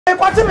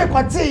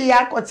Kwati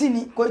ya kwati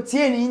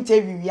ni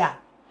interview ya.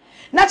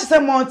 Na chese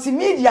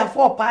multimedia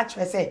for patch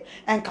we say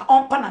enka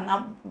onpa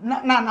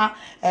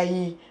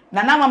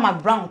na mama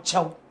brown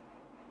chow.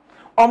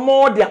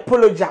 Omo the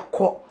apology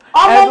akọ.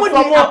 Omo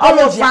the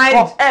apology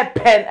akọ.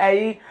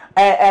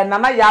 Pen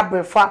Nana yaa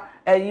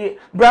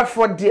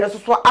Brefo dear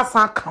so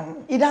asan kan.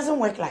 It doesn't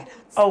work like that.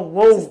 Oh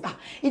whoa. Sister,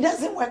 it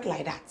doesn't work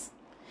like that.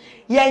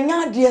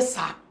 Nya dear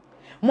sir.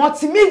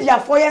 Multimedia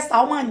for yes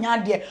woman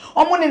nya dear.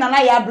 Omo ni Nana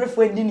yaa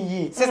Brefo ndi ni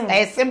ye. Sister,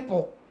 it's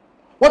simple.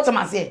 What am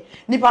I say?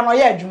 Nipa no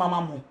ye adwuma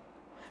mamu.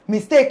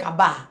 Mistake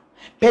aba.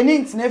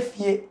 Penint na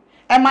fie.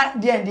 Emma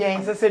dear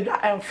say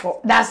dwa enfo.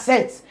 That's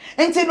it.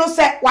 Enti no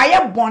say why ye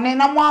bone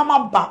na mo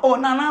amaba. Oh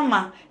Nana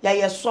ma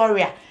ye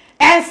sorry.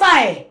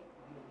 Ensa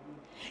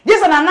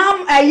this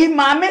Nana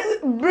mame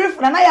brief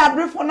Nana yaa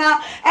Brefo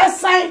na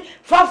ensign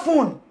for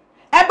phone.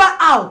 Eba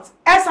out.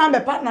 Ensign be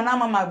partner Nana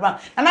mama brand.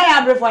 Nana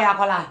yaa Brefo ya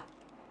kola.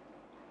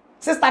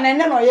 Sister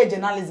nene no ye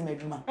journalism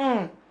adwuma.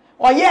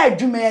 Oye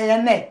adwuma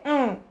ye ne.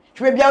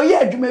 Twe bia oye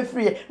adwuma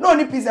free. No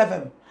ni Peace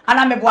FM.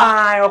 Ana me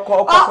boa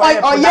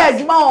oye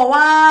adwuma o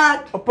wa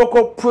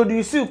opoko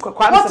produce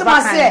kwam se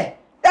vakan.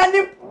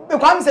 Any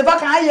kwam se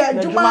vakan aye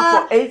adwuma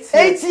for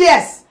 8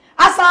 years.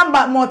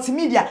 Asamba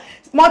multimedia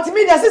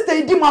sister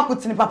idi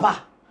makotini papa.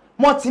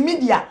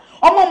 Multimedia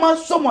omo man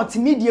so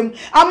multimedia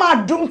ama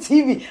Adom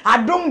TV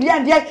Adom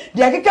dia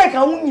keke ka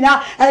hu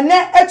nyina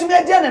ene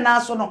etumi dia ne na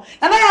so no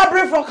Nana yaa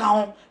Brefo ka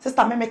ho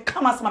sister me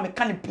come as me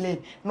can play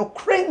no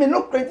crazy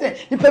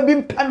ni pe bi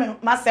mpem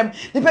masem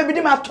ni pe bi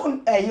di ma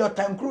ton your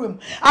time crew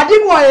adi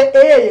boy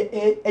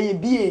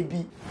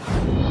bi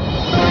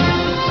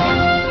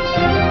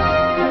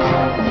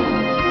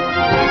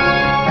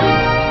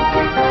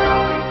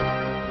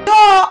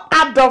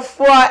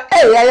Adofo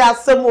ya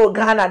semo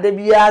Ghana de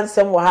bia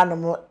nsem wo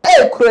hanom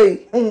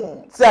kroi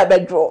se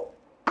bedwo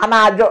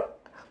ana adwo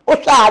o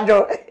sha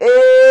adwo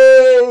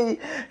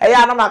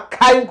ya na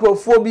makai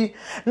nkrofo bi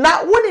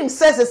na wonim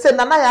say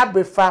Nana yaa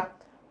Brefo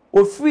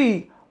o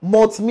free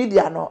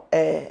multimedia no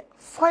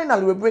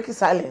finally we break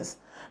silence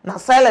na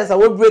silence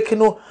we break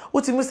no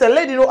utimi say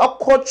lady no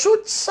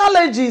akochu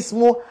challenges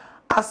mu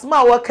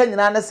asma wa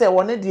kanyina na say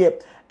woni de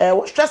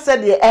wo hwese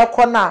de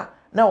ekona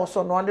na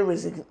also no under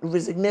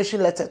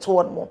resignation letter to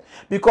one more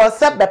because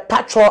said the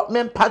patro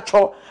men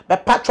patro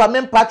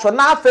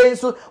na afen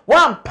so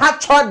one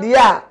patro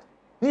dia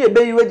ni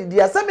ebe yi wedi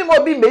dia say me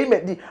mo bi me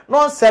di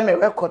no say me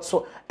record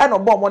so e no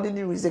bo mo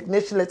the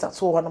resignation letter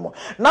to one more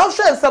now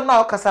share some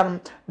na okasa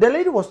the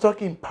lady was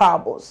talking in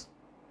parables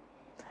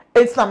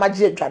it's na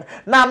magie dwan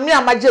na me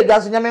amagie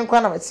dwan so nyame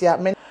nkwa na metia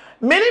me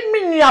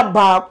nua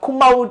ba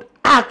kuma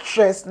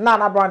actress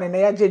Nana Brown na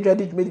ya jedwa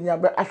di me nya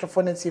bra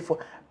ahwefo na tifo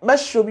ma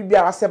show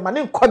bibia ase ma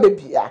ne nkọ da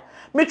bia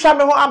me twa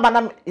me ho aba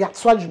na ya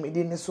to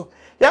adwumedi ni so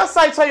ya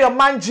site your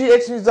man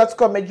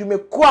gh.com adwume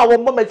ko a wo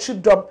mo ma chi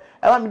dom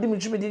e ma me di me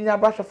dwumedi nya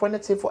bra ahwefo na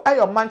tifo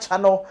your man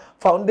channel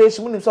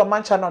foundation munim so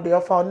man channel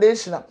the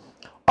foundation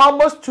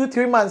almost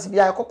 2-3 months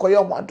bia kokoye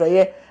mo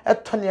adoye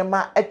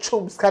etonema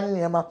echom scan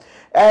niema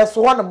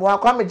so one mo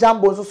akwa me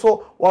jambo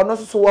so wono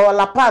so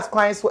wala pass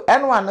kwan so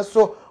n1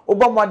 so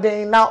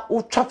obomoden na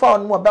utwafa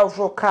on mo ba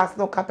fro cars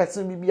no carpet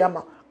bibia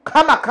ma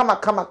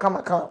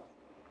kama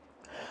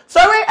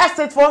sorry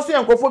estate for so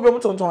yankofo bi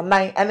mutonton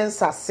 9 ene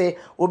nsase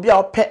obi a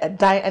ope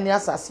edan ene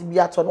asase bi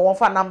ato no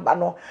wonfa number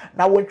no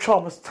na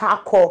wotwa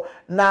star call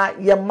na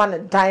ye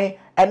man dan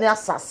ene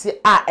asase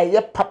a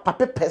eye papa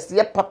pepes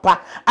ye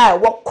papa a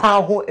wo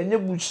kwan ho enye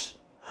bush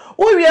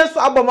we so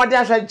abomode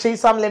ahwa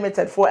Chasam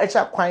Limited for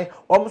echa kwan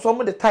so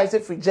mo the ties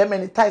free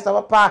Germany ties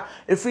papa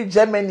free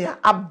Germany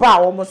aba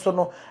wo so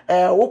no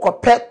wo ko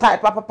pet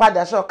type papa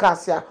da show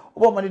cars ya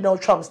obomode na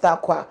wotwa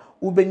star call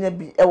wo benya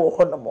bi e wo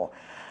ho no mo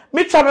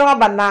mi twa me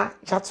ba na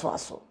chatwa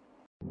so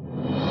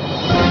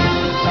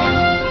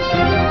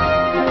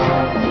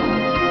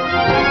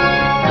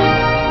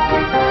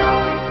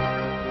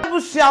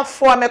abusia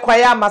for me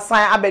kwaya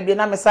masan ababi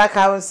na me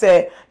saka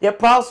say your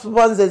proud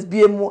sponsors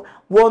BM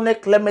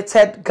Walnut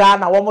Limited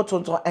Ghana wo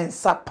motonton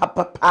ensa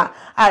papa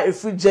a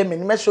efi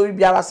Germany me show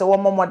biara say wo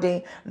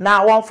momodin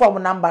na one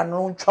form number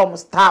no ntwom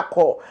star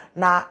call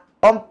na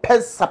on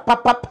pesa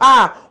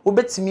papa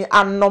obetimi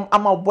anom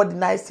ama body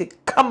na say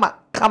kama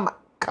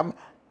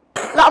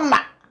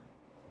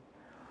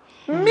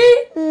mi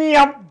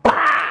niaba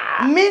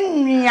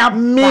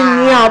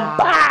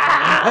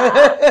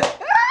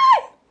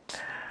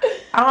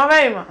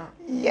Amama.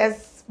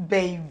 Yes,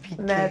 baby.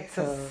 That's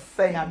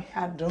say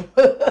Adom.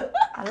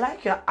 I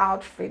like your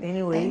outfit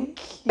anyway. Thank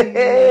you.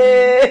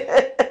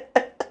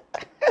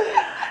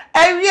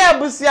 Every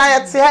abusia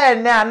ya te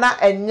ha na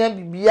enye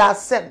bibia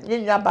sem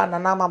nyenwa ba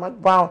Nana mama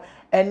Brown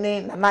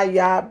ene Nana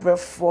yaa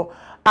Brefo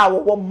a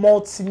wo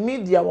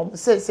multimedia wo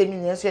say me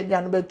nyen so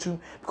ya no betu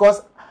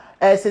because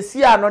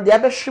sesia no de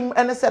abehwim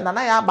ene se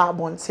Nana yaa ba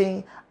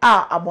abonten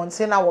a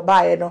abonten na wo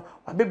baaye no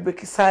wa be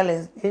break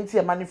silence enti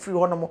e mani free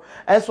hono mo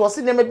so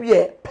se ne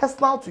be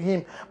personal to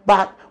him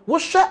but wo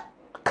hwe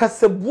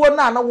kasebuo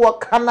na wo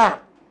kana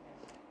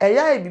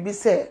eya bibi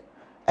se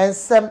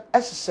ensem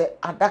ehhye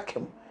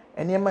adakem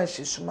ene ma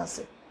hye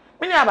sumase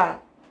mini aba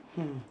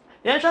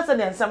Yen trust the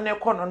nsem ne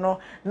kono no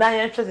na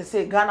yen trust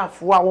say Ghana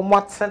fo a wo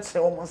mo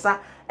tete wo mo sa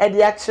e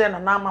de a kire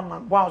na mama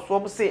gwa so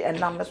wo say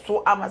enam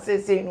so ama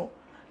say no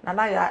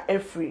na ya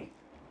free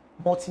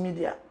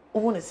multimedia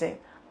who ne say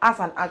as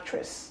an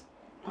actress.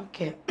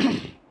 Okay.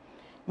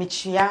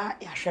 Michia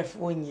ya chef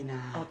nyina.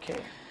 Okay.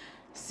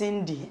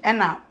 Cindy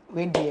ena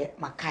we de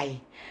Makai.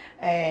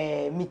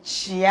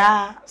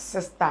 Michia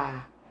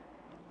sister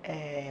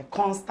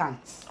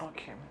Constance.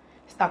 Okay.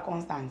 Sister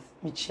Constance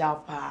Michia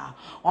pa.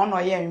 Ono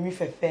ye mi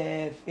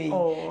fefe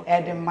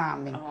the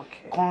mama.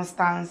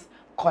 Constance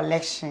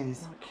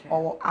collections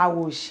or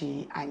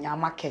awoshi anya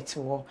market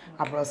wo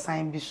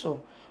abrosan bi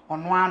so.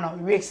 Ono ano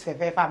weeks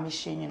fefe fa mi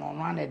shin no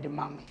ono ana the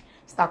mama.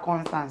 Sister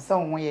Constance so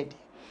won ye de.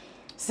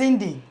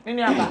 Cindy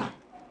ni aba.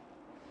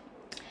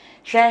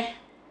 Hwe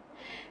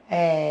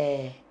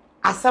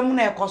asam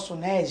na ekoso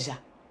na eja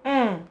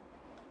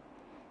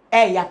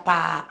ya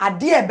pa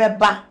ade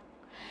ebeba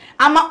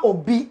ama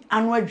obi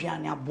anu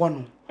aduane abo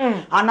no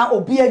ana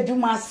obi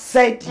adwuma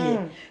saidie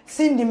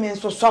Cindy me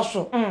so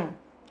so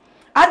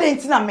ade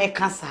ntina me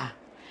kasa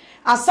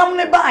asam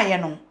ne ba aye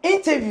no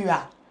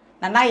interviewer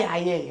na ya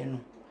aye no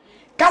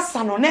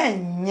kasa no na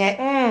enye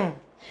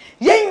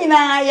ye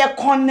nyina ye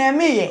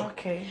condemn ye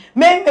okay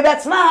me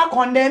betna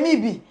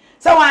condemn bi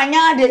so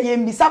wanya de ye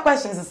mbisa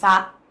questions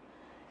sa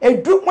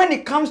edu when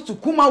it comes to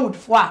Kumawood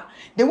for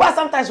they were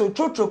sometimes so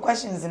true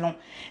questions you know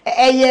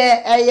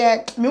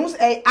means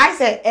I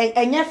say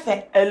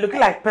enyefe look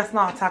like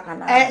personal attack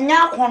and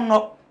nya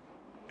kono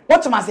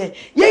what am I say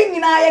ye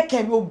nyina ye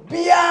can be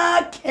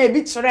obia can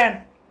be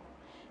trend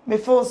me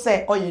feel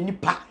say oh ye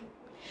nipa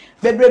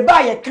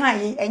bebreba ye kan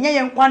yi enye ye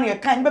nkwa no ye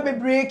kan be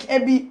break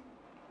ebi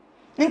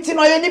nti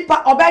no ye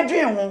nipa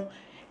obadwen ho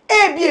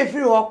ebi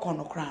efiri ho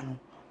kono kra no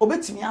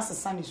obetimi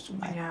asesa ne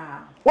suma yeah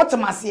what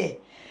am I say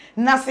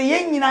na se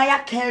ye nyina ya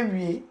kan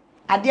wie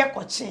ade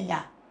kochen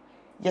ya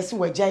yes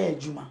wagya ya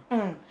adwuma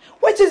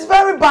which is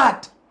very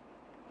bad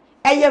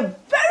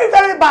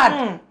very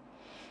bad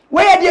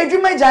where the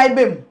adwuma jai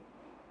bem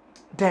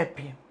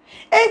depi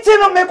enti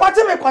no me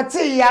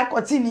kwate ya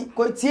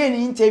kotie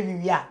ni interview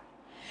ya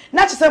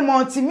na chese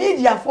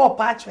multimedia for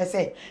patch we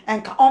say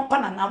enka onpa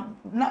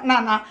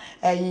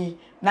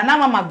na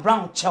mama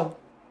brown chow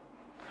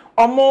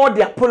omo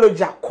the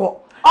apology akọ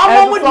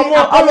omo the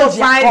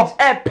apology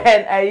akọ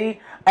pen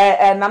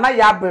Naana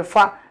yaa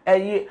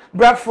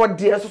Brefo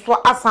dear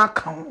so asan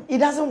kan. It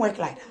doesn't work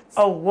like that.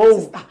 Oh whoa.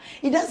 Sister,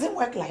 it doesn't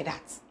work like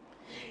that.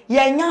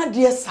 Ye nya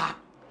dear sir.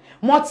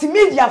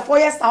 Multimedia for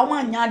yes sa o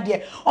nya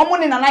dear. Omo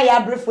ni Naana yaa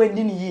Brefo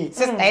ndi ni ye.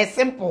 Sister, it's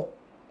simple.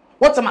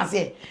 What am I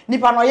say?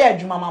 Nipa no ye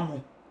adwuma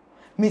mamo.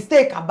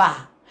 Mistake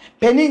aba.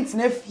 Penint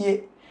na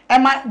fie.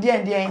 Ema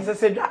dear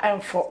say dwa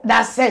enfo.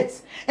 That's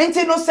it.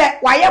 Enti no say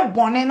waye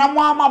bone na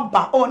mo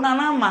amaba. Oh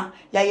Naana ma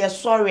ye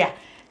sorry.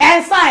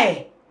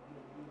 Ensa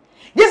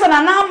this is an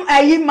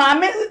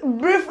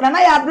brief Naana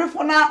yaa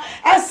Brefo na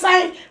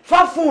sign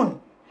for phone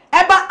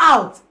eba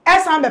out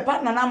sign be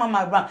partner na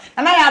mama brand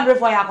Naana yaa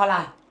Brefo ya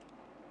kola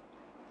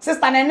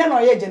sister na no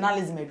ye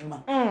journalism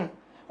adwuma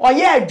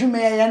oye adwuma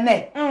ye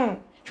ne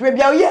hwe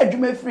bia oye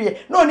adwuma free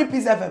no oni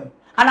Peace FM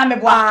ana me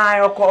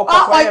boa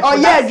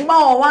oye adwuma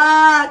o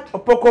wa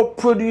opoko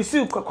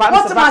produce kwam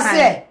se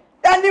vakan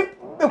any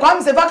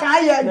kwam se vakan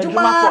aye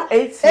adwuma for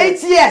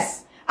 8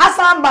 years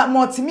asamba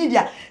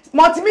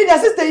multimedia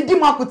sister idi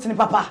makutini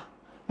papa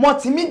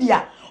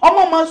multimedia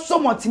omo man so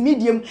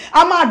multimedia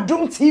ama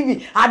Adom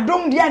TV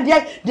Adom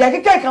dia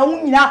keka ka hu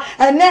nyina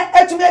ene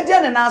etumi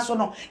dia ne na so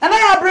no Naana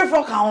yaa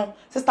Brefo ka ho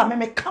sister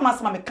me come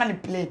as me can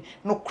play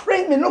no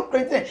crazy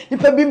ni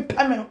pe bi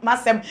mpem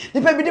masem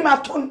ni pe bi di ma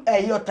ton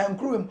your time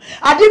crew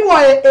ade bo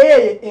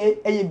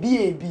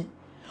bi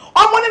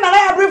omo ni Naana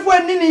yaa Brefo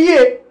ani ni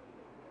ye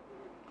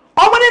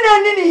omo ni na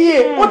ani ni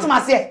ye what ma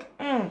say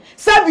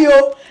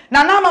Sabio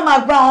Naana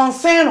mama brown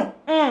sen no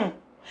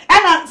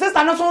and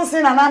sister no so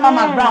sin Naana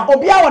mama brown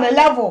obi a on the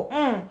level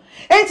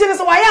enti ni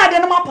so wa ya ade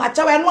no ma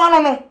pacha we no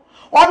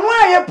ono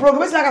aye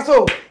progress like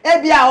so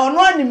e bia ono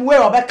anim we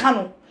obeka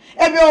no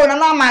e bia o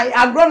Naana ma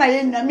agro na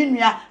ye nya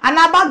minua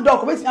ana back door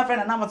ko beti na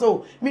friend Naana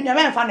so minua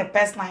me fa ne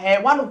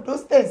personal one of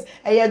those things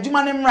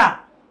adwuma ne mra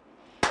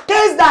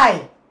case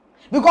die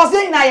because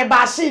ye na ye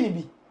ba shi ni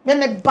bi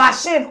me ba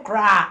shi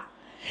kra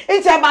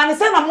enti e ba ne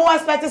say na mo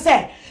expect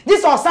say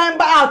this was sign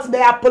out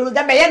they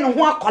apologize be ye no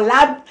ho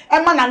collab e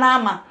ma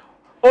Naana ma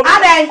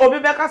obi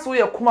beka so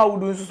ye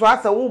Kumawood nso so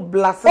asa wo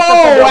blast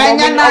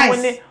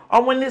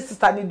omoni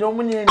sister ni don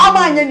omoni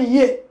amanye ni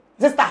ye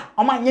sister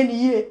omanye ni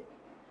ye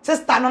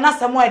sister no na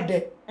samo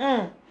ede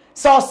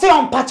so se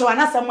on patwa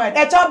na samo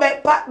ede e cha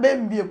be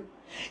mbiem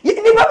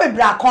ni ba be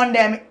bra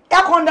condemn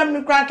ya condemn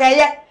ni kran ka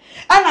ye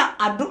ana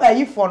adu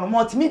ayi for no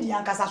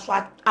multimedia nkasa so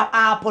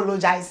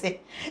apologize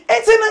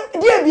enti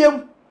no die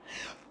biem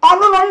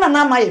ono no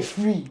Naana ma ye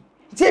free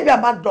tie bia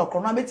back door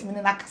no betimi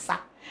ni na kasa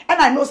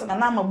and I know say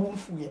Naana ma mu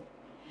mfu ye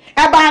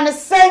eba ne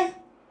sen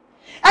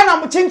ana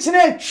mo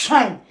chinchine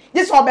twan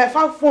this obe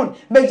fan phone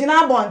be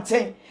gina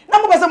bonten na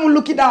mo pese mo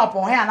look down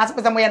upon here na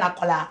pese mo ye na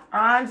kola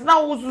and na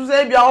wo su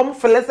say bia o mo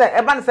fele say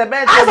eba ne se be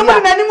asa mo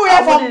na ni mo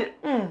ye for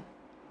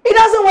It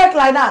doesn't work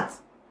like that.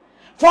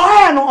 For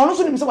her no ono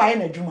so nim se wa ye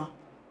na adwuma.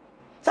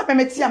 Sa pe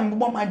meti am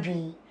bo ma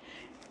dwen.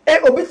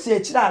 Obi tie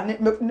kira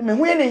me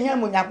hu ye na hia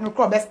mo nya me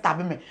kro be stab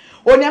me.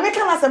 Oni ame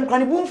kan asem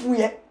kran bu mfu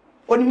ye.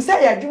 Oni se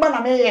ye adwuma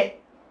na me ye.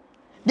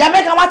 Dia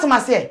me kan watema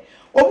se.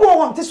 Obi wo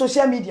won te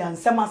social media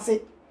nsem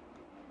ase.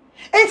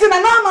 Enti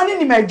na ma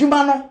ni ma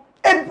adwuma no.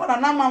 Ebi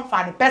na ma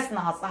mfa the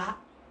personal sa.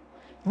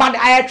 But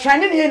I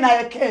trending here na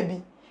ya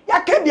kebi.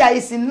 Ya kebi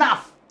is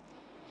enough.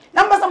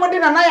 Number somebody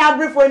na yaa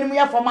Brefo enimu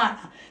ya for man.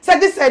 Say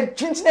this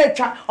chinchine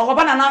etwa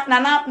okoba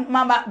na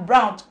mama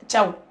brown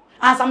chew.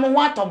 Ansa mo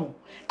watom.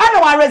 Ana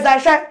wa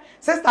Resignation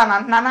sister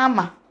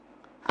na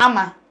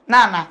ama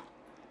Naana.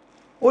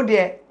 O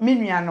de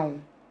minua no.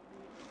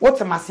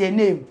 Wotemase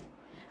name.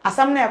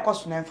 Asam na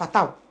ekoso na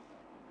mfataw.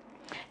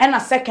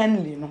 And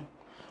secondly no.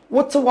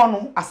 Wote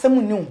wono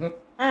asem ni ho.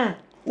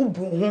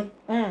 Ubu ho.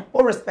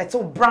 O respect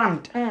o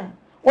brand.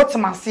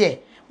 Wotemase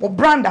o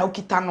brand a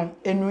ukita no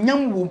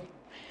enunyam wo.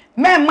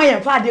 Men my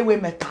father we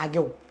metage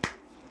o.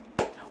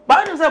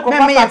 Ba no say ko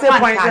papa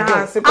point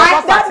hands ko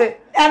papa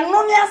and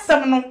no nya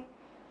sem no.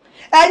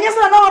 Enye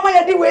say na mama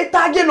ye di we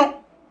tage no.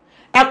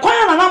 E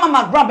kwan na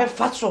mama grab be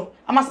faso.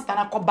 Ama sister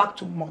na come back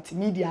to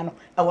multimedia no.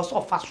 E was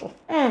so faso.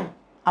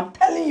 I'm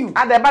telling you.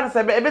 Ade ba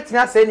say e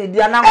betia say ni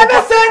dia na ko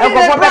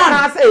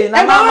papa say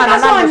na mama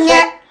na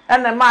nye.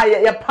 And ma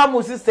ye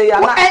pamu sister ya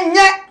na.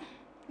 Enye.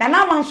 Na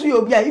mama so you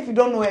obi if you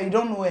don't know her, you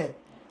don't know her.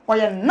 Or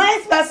a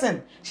nice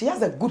person. She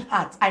has a good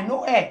heart. I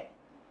know her.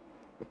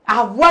 I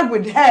have worked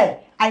with her.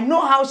 I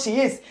know how she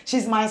is.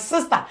 She's my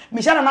sister.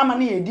 Michelle and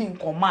Amani Edi in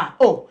command.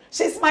 Oh,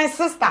 she's my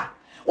sister.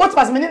 What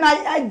was meaning?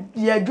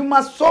 I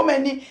do so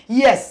many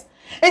years.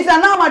 It's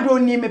an amado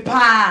ni me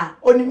pa.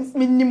 Oni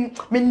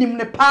minim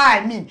ne pa.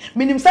 I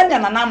mean send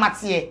an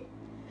anamatie.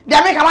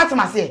 They make a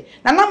matter say.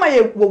 Nanama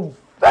ye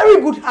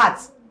very good heart.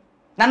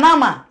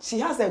 Nanama, she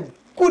has a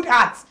good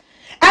heart.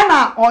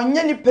 Ana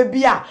onye ni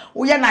pebia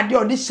uye na di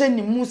audition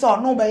ni mu so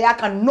no be ya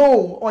can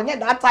know onye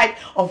that type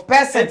of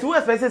person to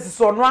expect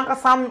so no anka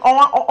sam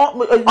on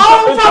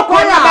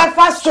be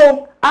fast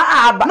so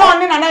no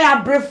ni na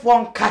ya Brefo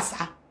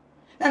nkasa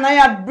na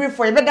ya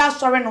Brefo e be da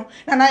sorry no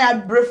na ya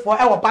Brefo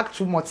e wo back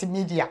to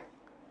multimedia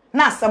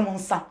na asem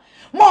nsa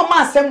mo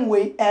ma asem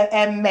we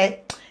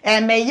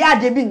me ya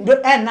de bi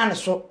ndo na ne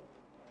so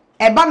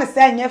e ba me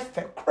say nye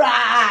fe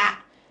kra.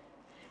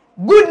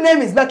 Good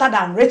name is better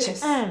than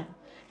riches.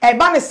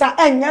 Eba me sa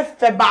enye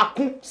fe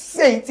baaku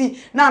seiti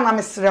na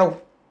mesrew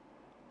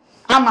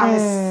ama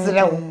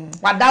mesrew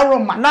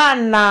wadaroma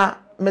na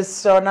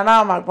mesrew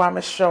na magba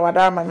mesrew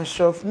wadaroma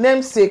mesrew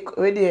namesake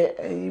we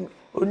de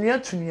onua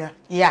tunia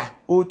ya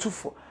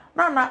otufo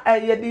na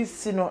ye di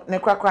si no ne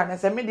kwakwa na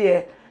se me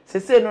de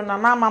sese no na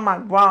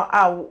magba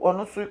a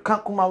ono so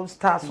kankuma u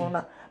stars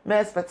na me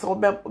expect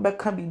be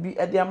ka bibi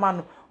e de ama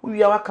no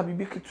wi wa ka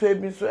bibi kitu e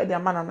bi so e de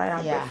ama na ya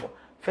Brefo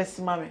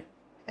fesima me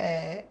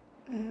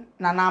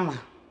nanama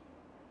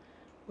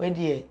we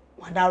die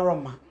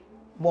wadaroma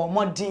bo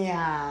modin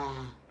a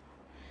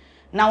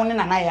na woni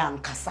nana ya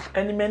nkasa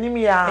animanim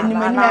ya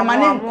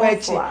mane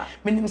nkwachi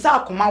menim sa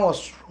akoma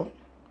wosoro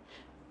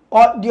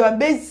o de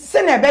obe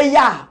se na ebe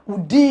ya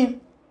udin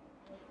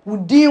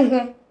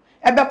ho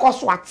ebe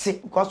koso ate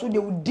because de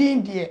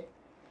udin de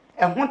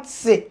e ho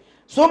tse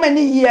so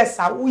many years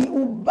a we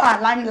ba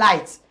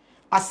limelight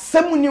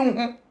asem ni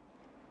ho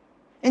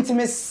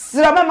intime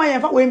sira ba man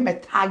fa we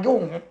metage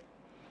ho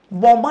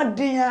bo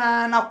modin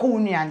na ko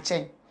nua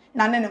nchen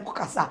na ne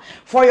kokasa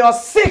for your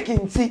sake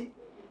nti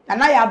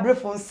na yaa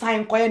Brefo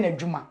sign koye na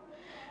dwuma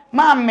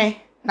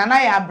maame na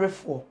yaa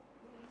Brefo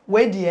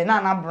we die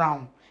na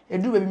brown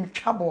edu be mi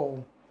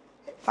twabo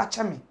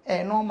facha me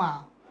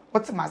normal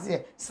what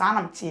maze sa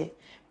na mtie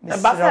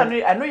ba sa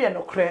anu ye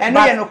nokre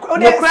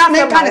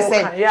nokre kan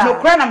say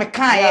nokre na me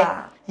kan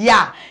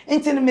ya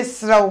nti ni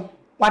mesrew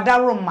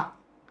wadaroma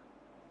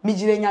mi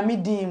jire nyame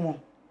din mu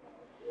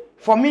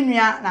for me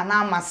nua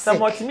na amase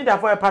multimedia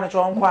for pa no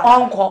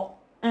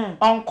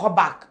onko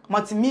back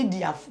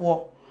multimedia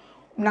for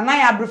na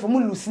yaa Brefo mu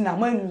lucy na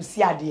ma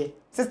lucy ade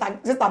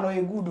sister no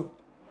ye good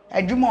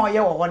adwuma oye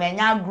wo na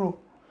nya agro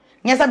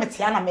nyesa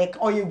metia na make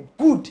oye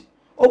good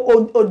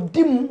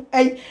odimu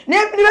ne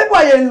be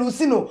boy ye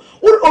lucy no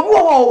obi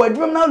wo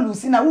adwuma na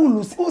lucy na wo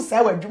lucy wo say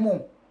adwuma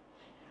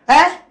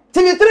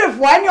TV3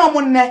 for any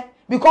omonne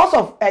because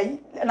of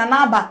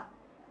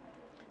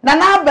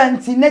nanaba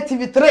nti na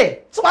TV3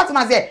 so what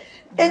ma say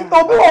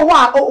obi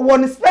wo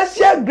one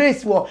special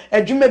grace wo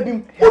adwuma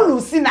bim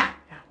lucy na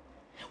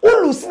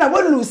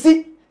wo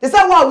lucy they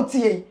say wa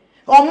utie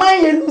o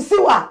man ye lucy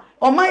wa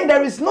o man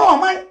there is no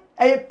man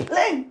a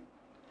plane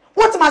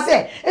what ma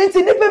say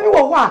enti nipa bi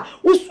wo a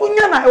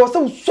usunya na e wo say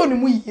uso ni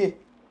mu yie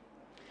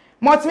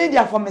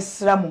multimedia for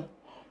mesramo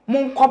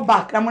mon ko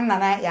back na mon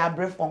nana yaa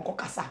Brefo nko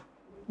kasa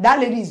that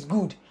lady is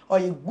good or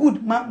a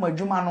good man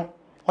madwuma no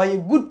or a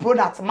good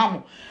product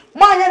mamo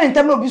ma anya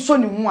ntem na obi so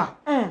ni mu a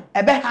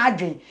e be ha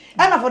adwen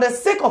and for the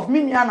sake of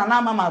me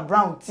na mama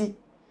brown tea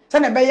se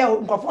na be ya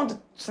microphone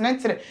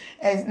senentre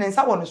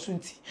nensa wono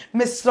sunti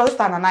mesro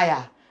sta na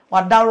ya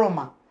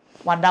wadaroma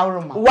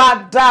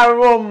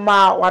wadaroma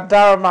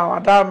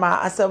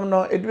asem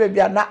no edure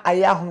bia na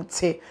aya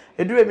homte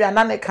edure bia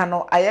na ne ka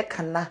no aye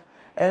kana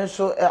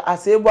enso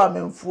asebo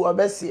amemfu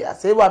obesi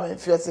asebo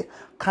amemfu ose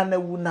kana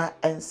wuna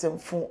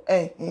ensemfu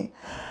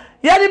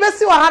Yadi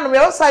besi wa hanu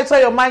your site so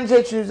your man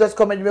Jesus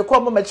comment me ko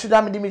mo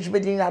machuda me di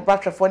mejibedi na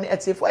Brefo ni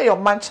etif your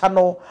man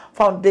channel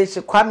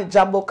foundation Kwame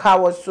Jambo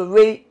Car was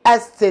Surrey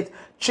Estate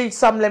Treat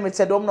Some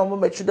Limited no mo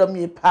machuda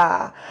me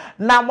pa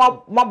na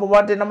mo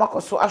bode na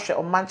makoso ahwe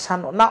o man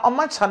channel na o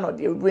man channel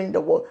they bring the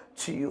word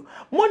to you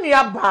money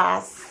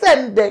ba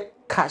send the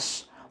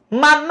cash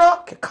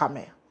mano ke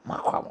kame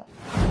makwamo